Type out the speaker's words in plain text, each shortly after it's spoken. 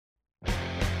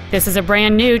This is a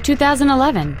brand new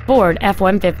 2011 Ford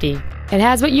F-150. It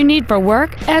has what you need for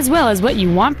work as well as what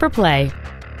you want for play.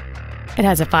 It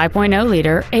has a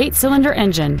 5.0-liter 8-cylinder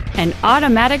engine, an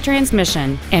automatic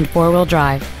transmission, and 4-wheel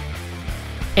drive.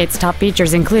 Its top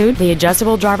features include the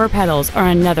adjustable driver pedals are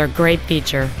another great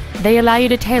feature. They allow you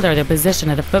to tailor the position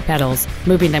of the foot pedals,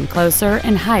 moving them closer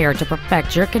and higher to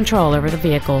perfect your control over the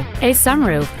vehicle. A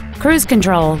sunroof, cruise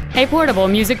control, a portable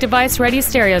music device-ready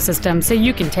stereo system so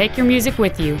you can take your music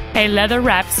with you, a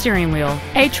leather-wrapped steering wheel,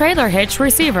 a trailer hitch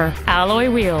receiver, alloy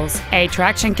wheels, a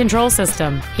traction control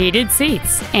system, heated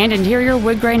seats, and interior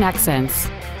wood grain accents.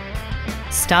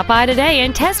 Stop by today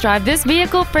and test drive this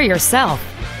vehicle for yourself.